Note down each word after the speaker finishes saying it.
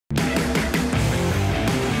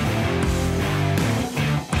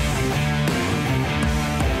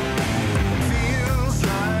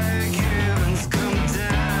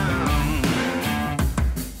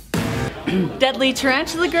Deadly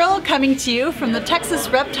Tarantula Girl coming to you from the Texas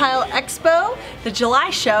Reptile Expo, the July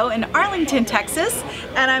show in Arlington, Texas.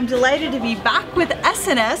 And I'm delighted to be back with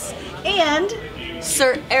S&S and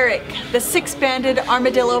Sir Eric, the six-banded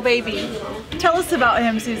armadillo baby. Tell us about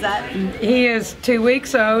him, Suzette. He is 2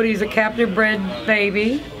 weeks old. He's a captive bred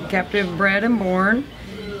baby, captive bred and born.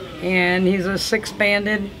 And he's a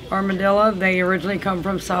six-banded armadillo. They originally come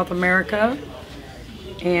from South America.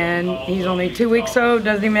 And he's only 2 weeks old,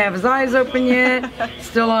 doesn't even have his eyes open yet.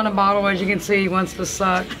 Still on a bottle, as you can see, he wants to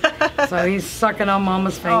suck. So he's sucking on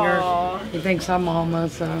Mama's finger. Aww. He thinks I'm Mama,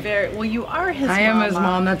 so. Well, you are his mom. I am his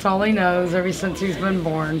mom, that's all he knows ever since he's been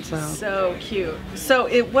born, so. So cute. So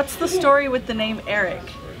what's the story with the name Eric?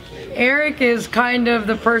 Eric is kind of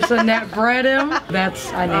the person that bred him.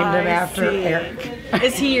 I named him after Eric.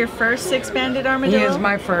 Is he your first six-banded armadillo? He is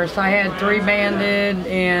my first. I had three-banded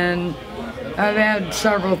and I've had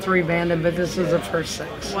several three-banded, but this is the first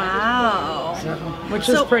six. Wow. So, which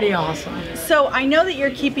is pretty awesome. So I know that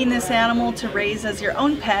you're keeping this animal to raise as your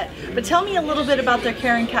own pet, but tell me a little bit about their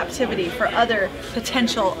care and captivity for other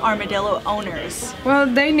potential armadillo owners. Well,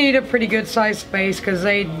 they need a pretty good sized space because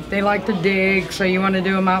they like to dig, so you want to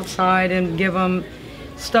do them outside and give them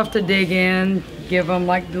stuff to dig in, give them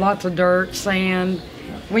like lots of dirt, sand.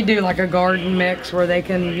 We do like a garden mix where they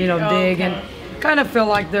can, you know, dig and kind of feel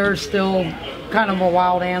like they're still kind of a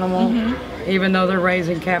wild animal, even though they're raised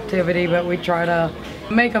in captivity, but we try to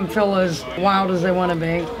make them feel as wild as they want to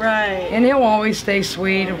be. Right. And he'll always stay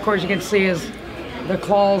sweet. Of course, you can see the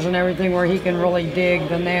claws and everything where he can really dig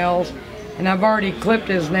the nails. And I've already clipped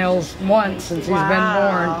his nails once since he's been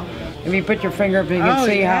born. If you put your finger up, you can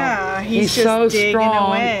see how he's so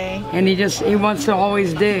strong, and he wants to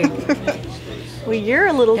always dig. Well, you're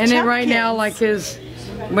a little. And then right now, like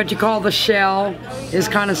what you call the shell is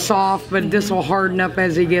kind of soft, but this will harden up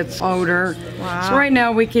as he gets older. Wow. So right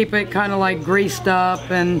now we keep it kind of like greased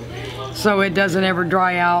up, and so it doesn't ever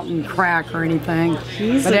dry out and crack or anything.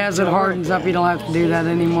 But as it hardens up, you don't have to do that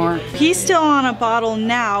anymore. He's still on a bottle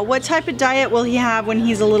now. What type of diet will he have when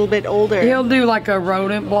he's a little bit older? He'll do like a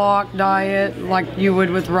rodent block diet, like you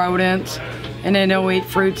would with rodents, and then he'll eat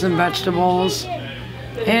fruits and vegetables.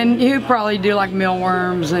 And he'll probably do like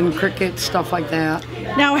mealworms and crickets, stuff like that.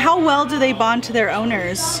 Now, how well do they bond to their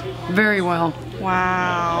owners? Very well.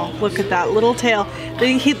 Wow, look at that little tail.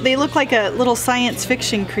 They look like a little science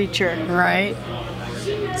fiction creature. Right.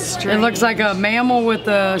 Strange. It looks like a mammal with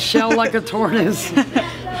a shell like a tortoise.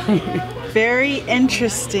 Very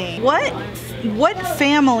interesting. What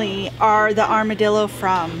family are the armadillo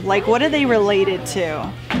from? Like, what are they related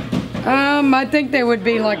to? I think they would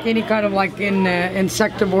be like any kind of like in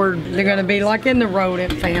insectivore. They're going to be like in the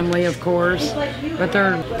rodent family, of course. But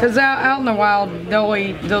because out in the wild,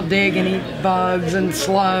 they'll dig and eat bugs and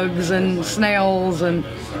slugs and snails and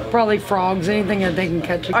probably frogs, anything that they can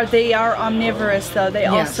catch. They are omnivorous though. They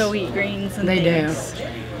also eat greens and things. They do.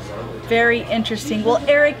 Very interesting. Well,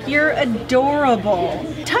 Eric, you're adorable.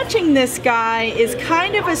 Touching this guy is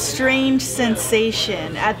kind of a strange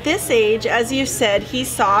sensation. At this age, as you said, he's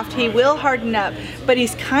soft, he will harden up, but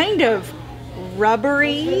he's kind of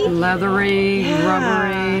rubbery. Leathery,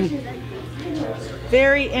 rubbery.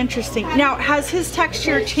 Very interesting. Now, has his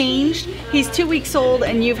texture changed? He's 2 weeks old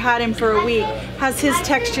and you've had him for a week. Has his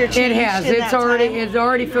texture changed? It has. It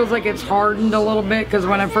already feels like it's hardened a little bit, because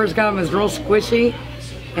when I first got him, it was real squishy.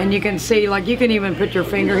 And you can see, like, you can even put your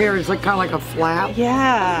finger here, it's like kind of like a flap.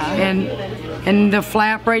 Yeah. And the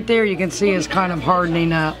flap right there, you can see is kind of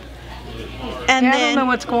hardening up. And I don't know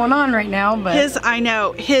what's going on right now, but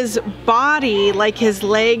his body, like his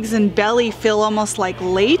legs and belly, feel almost like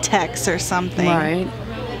latex or something. Right.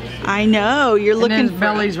 I know. You're looking. And his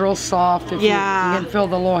belly's real soft. You can feel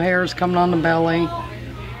the little hairs coming on the belly.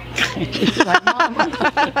 Like,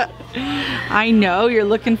 Mama. I know, you're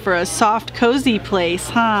looking for a soft, cozy place,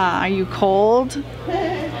 huh? Are you cold?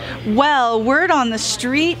 Well, word on the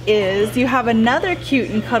street is you have another cute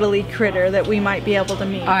and cuddly critter that we might be able to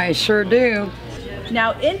meet. I sure do.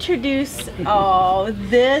 Now introduce,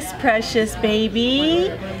 this precious baby,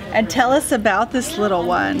 and tell us about this little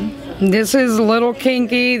one. This is little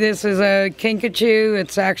Kinky. This is a kinkajou.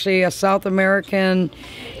 It's actually a South American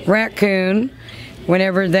raccoon.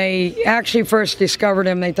 Whenever they actually first discovered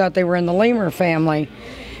him, they thought they were in the lemur family.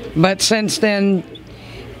 But since then,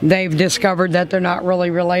 they've discovered that they're not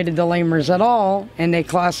really related to lemurs at all, and they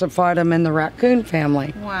classified them in the raccoon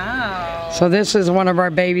family. Wow. So this is one of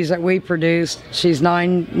our babies that we produced. She's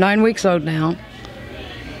nine weeks old now.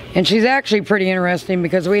 And she's actually pretty interesting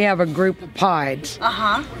because we have a group of pieds.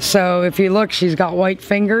 So if you look, she's got white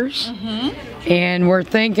fingers. And we're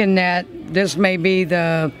thinking that this may be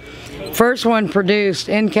the first one produced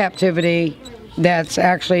in captivity that's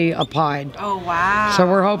actually a pied. Oh, wow. So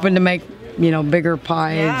we're hoping to make, you know, bigger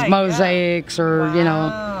pieds, mosaics, or, you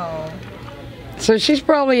know. So she's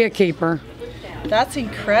probably a keeper. That's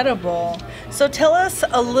incredible. So tell us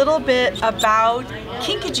a little bit about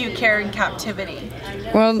kinkajou care in captivity.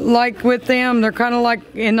 Well, like with them, they're kind of like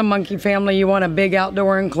in the monkey family. You want a big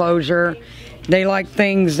outdoor enclosure. They like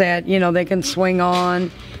things that, you know, they can swing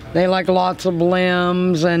on. They like lots of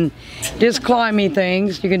limbs and just climby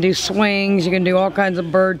things. You can do swings, you can do all kinds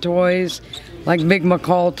of bird toys, like big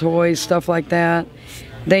macaw toys, stuff like that.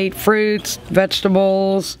 They eat fruits,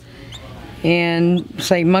 vegetables, and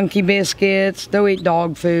say monkey biscuits. They'll eat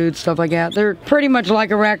dog food, stuff like that. They're pretty much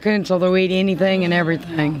like a raccoon, so they'll eat anything and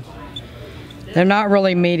everything. They're not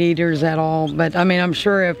really meat eaters at all, but I mean, I'm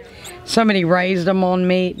sure if somebody raised them on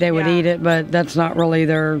meat, they would eat it, but that's not really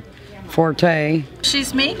their forte.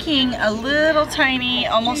 She's making a little tiny,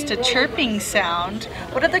 almost a chirping sound.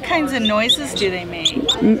 What other kinds of noises do they make?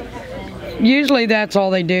 Usually that's all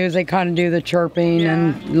they do, is they kind of do the chirping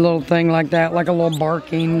and a little thing like that, like a little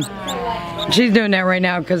barking. She's doing that right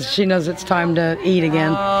now because she knows it's time to eat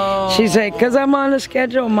again. She said, because I'm on a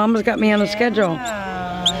schedule. Mama's got me on a schedule.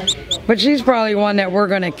 But she's probably one that we're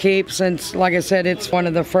going to keep since, like I said, it's one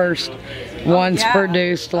of the first ones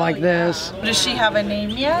produced like this. Does she have a name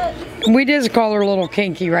yet? We just call her Little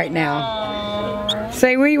Kinky right now.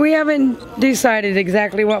 Say, we haven't decided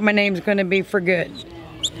exactly what my name's going to be for good.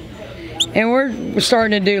 And we're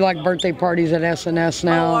starting to do like birthday parties at S&S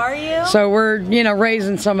now. Oh, are you? So we're, you know,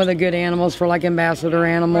 raising some of the good animals for like ambassador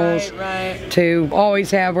animals to always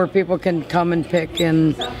have where people can come and pick.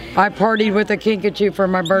 And I partied with a kinkajou for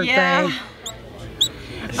my birthday. Yeah.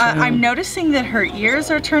 So. I'm noticing that her ears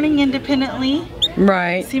are turning independently.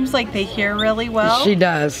 Right. Seems like they hear really well. She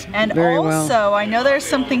does. And very also, well. I know there's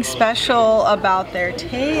something special about their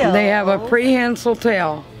tail. They have a prehensile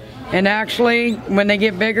tail. And actually, when they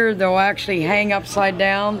get bigger, they'll actually hang upside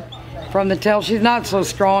down from the tail. She's not so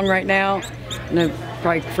strong right now. And it'll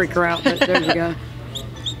probably freak her out, but there you go.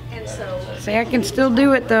 See, I can still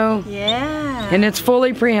do it though. Yeah. And it's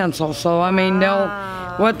fully prehensile, so I mean,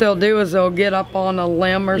 what they'll do is they'll get up on a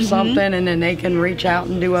limb or something, and then they can reach out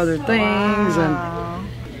and do other things. And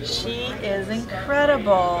she is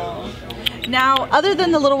incredible. Now, other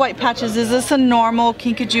than the little white patches, is this a normal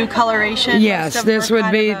kinkajou coloration? Yes, this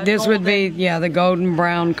would be the golden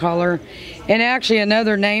brown color. And actually,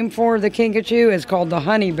 another name for the kinkajou is called the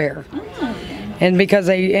honey bear. And because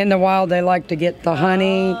in the wild they like to get the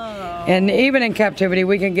honey, and even in captivity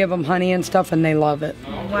we can give them honey and stuff, and they love it.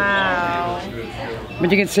 Wow. But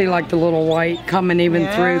you can see like the little white coming even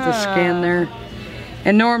through the skin there.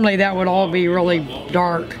 And normally that would all be really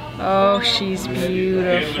dark. Oh, she's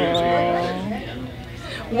beautiful.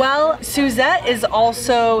 Well, Suzette is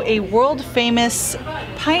also a world famous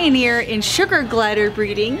pioneer in sugar glider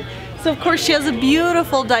breeding. So of course she has a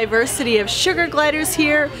beautiful diversity of sugar gliders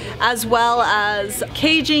here, as well as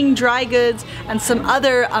caging, dry goods, and some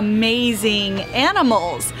other amazing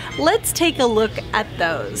animals. Let's take a look at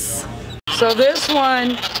those. So this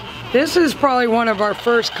is probably one of our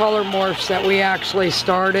first color morphs that we actually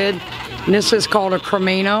started. And this is called a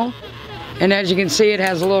Cremino. And as you can see, it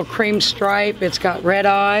has a little cream stripe. It's got red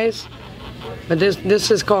eyes. But this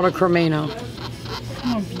is called a Cremino.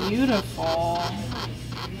 Oh, beautiful.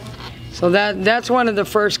 So that's one of the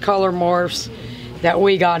first color morphs that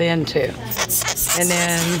we got into. And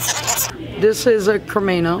then this is a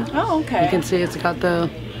Cremino. Oh, okay. You can see it's got the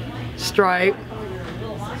stripe.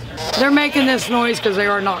 They're making this noise because they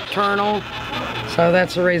are nocturnal. So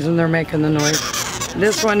that's the reason they're making the noise.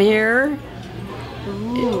 This one here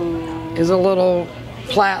is a little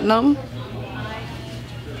platinum.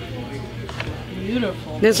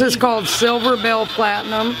 Beautiful. This is called Silver Bell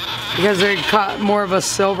Platinum because they got more of a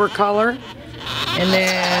silver color. And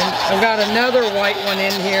then I've got another white one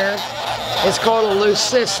in here. It's called a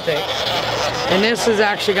Leucistic. And this has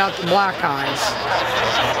actually got the black eyes.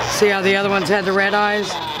 See how the other ones had the red eyes?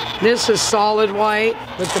 This is solid white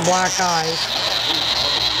with the black eyes.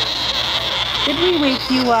 Did we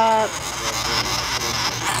wake you up?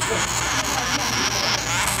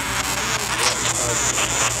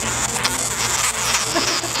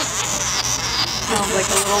 Sounds like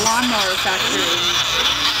a little lawnmower factory.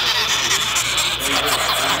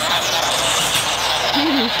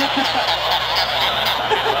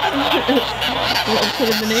 We'll put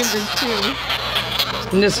in the neighbors too.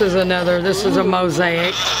 And this is a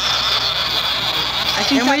mosaic.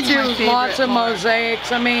 And we do lots of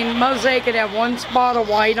mosaics. I mean, mosaic could have one spot of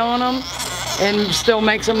white on them and still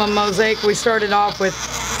makes them a mosaic. We started off with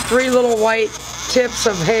 3 little white tips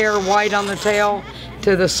of hair, white on the tail,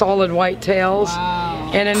 to the solid white tails. Wow.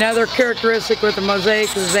 And another characteristic with the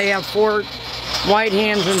mosaic is they have 4 white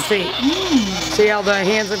hands and feet. See how the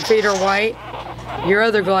hands and feet are white? Your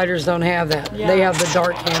other gliders don't have that. Yeah. They have the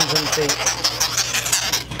dark hands and feet.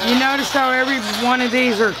 You notice how every one of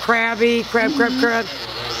these are crabby, crab.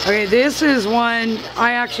 Okay, this is one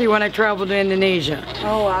I actually, when I traveled to Indonesia.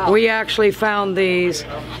 Oh, wow. We actually found these,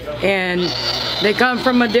 and they come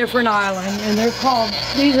from a different island, and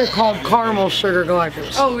these are called caramel sugar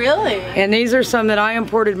gliders. Oh, really? And these are some that I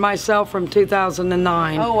imported myself from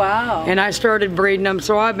 2009. Oh, wow. And I started breeding them,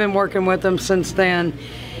 so I've been working with them since then.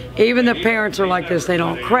 Even the parents are like this. They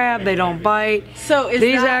don't crab, they don't bite. So is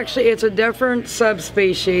these actually, it's a different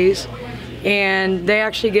subspecies, and they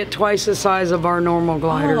actually get twice the size of our normal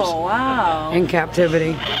gliders. Oh, wow. In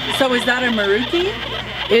captivity. So is that a Maruki?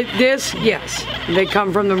 Yes. They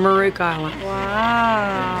come from the Maruki Island.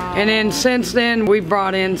 Wow. And then since then, we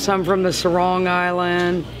brought in some from the Sarong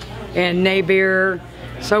Island and Nabir.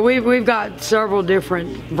 So we've got several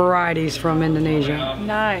different varieties from Indonesia.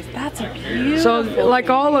 Nice. That's a beautiful. So like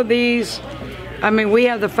all of these, I mean, we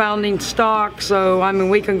have the founding stock, so I mean,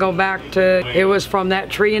 we can go back to, it was from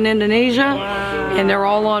that tree in Indonesia. Wow. And they're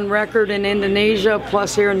all on record in Indonesia,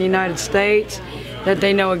 plus here in the United States, that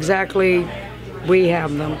they know exactly we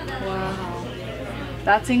have them. Wow.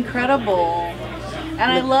 That's incredible.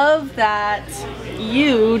 And I love that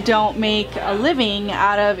you don't make a living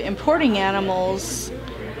out of importing animals.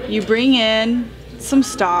 You bring in some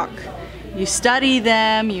stock, you study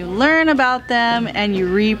them, you learn about them, and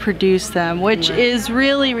you reproduce them, which is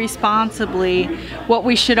really responsibly what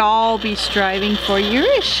we should all be striving for.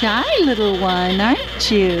 You're a shy little one,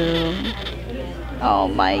 aren't you? Oh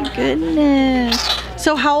my goodness.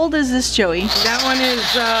 So how old is this, Joey? That one is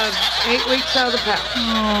 8 weeks out of the pouch.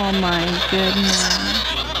 Oh my goodness.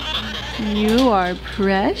 You are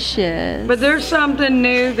precious. But there's something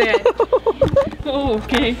new that... Oh,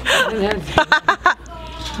 okay.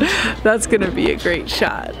 That's gonna be a great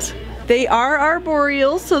shot. They are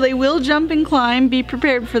arboreal, so they will jump and climb. Be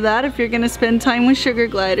prepared for that if you're gonna spend time with sugar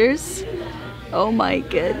gliders. Oh my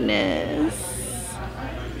goodness.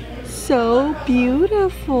 So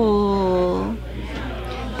beautiful.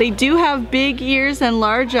 They do have big ears and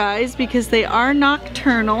large eyes because they are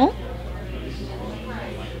nocturnal.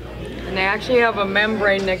 And they actually have a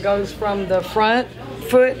membrane that goes from the front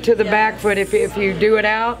foot to the back foot. If you do it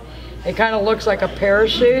out, it kind of looks like a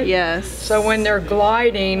parachute. Yes. So when they're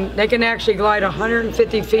gliding, they can actually glide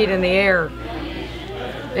 150 feet in the air.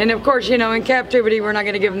 And of course, you know, in captivity, we're not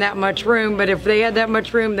going to give them that much room, but if they had that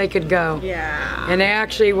much room, they could go. Yeah. And they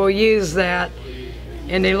actually will use that.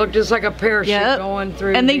 And they look just like a parachute going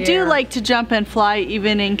through and the they do air. like to jump and fly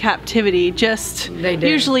even in captivity. Just they do.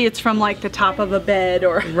 Usually it's from like the top of a bed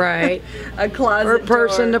or right. a closet or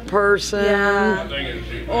person door. to person.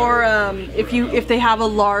 Yeah. Or if they have a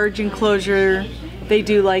large enclosure, they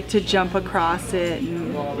do like to jump across it.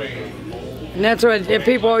 And that's what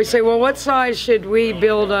people always say, well, what size should we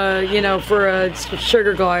build for a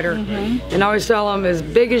sugar glider? And I always tell them, as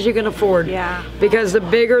big as you can afford. Yeah. Because the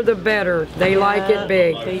bigger, the better. They like it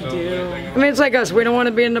big. They do. I mean, it's like us. We don't want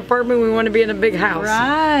to be in an apartment. We want to be in a big house.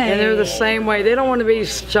 Right. And they're the same way. They don't want to be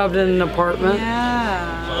shoved in an apartment.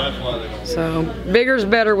 Yeah. So bigger's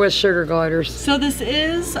better with sugar gliders. So this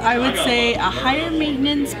is, I would say, a higher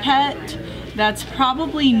maintenance pet. That's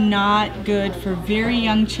probably not good for very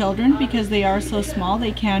young children because they are so small.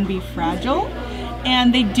 They can be fragile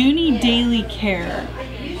and they do need daily care.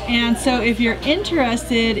 And so if you're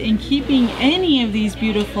interested in keeping any of these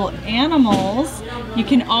beautiful animals, you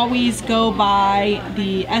can always go by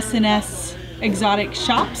the S&S Exotics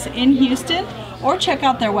shops in Houston or check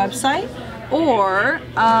out their website or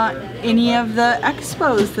any of the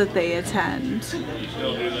expos that they attend.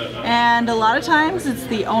 And a lot of times it's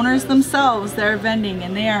the owners themselves that are vending,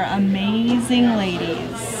 and they are amazing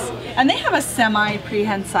ladies. And they have a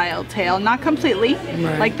semi-prehensile tail, not completely,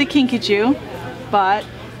 like the kinkajou, but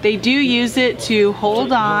they do use it to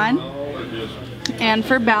hold on and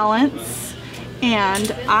for balance.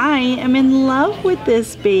 And I am in love with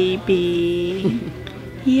this baby.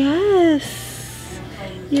 Yes,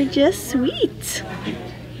 you're just sweet.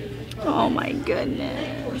 Oh my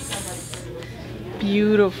goodness.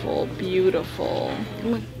 Beautiful, beautiful.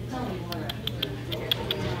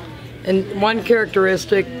 And one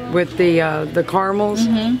characteristic with the caramels,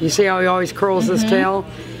 you see how he always curls his tail?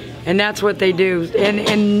 And that's what they do.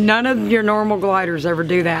 And none of your normal gliders ever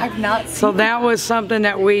do that. I've not seen So that was something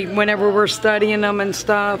that whenever we're studying them and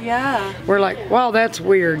stuff, we're like, wow, that's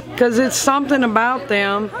weird. Because it's something about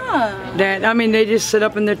them that, I mean, they just sit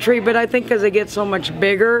up in the tree, but I think because they get so much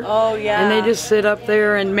bigger, and they just sit up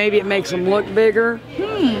there and maybe it makes them look bigger.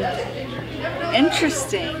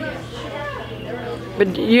 interesting.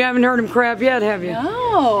 But you haven't heard him crap yet, have you?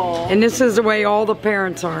 No. And this is the way all the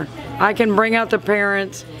parents are. I can bring out the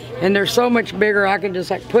parents, and they're so much bigger, I can just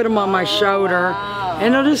like put them on my shoulder. Wow.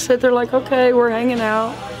 And they'll just sit there like, okay, we're hanging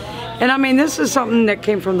out. And I mean, this is something that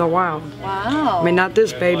came from the wild. Wow. I mean, not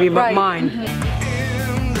this baby, but right. mine. Mm-hmm.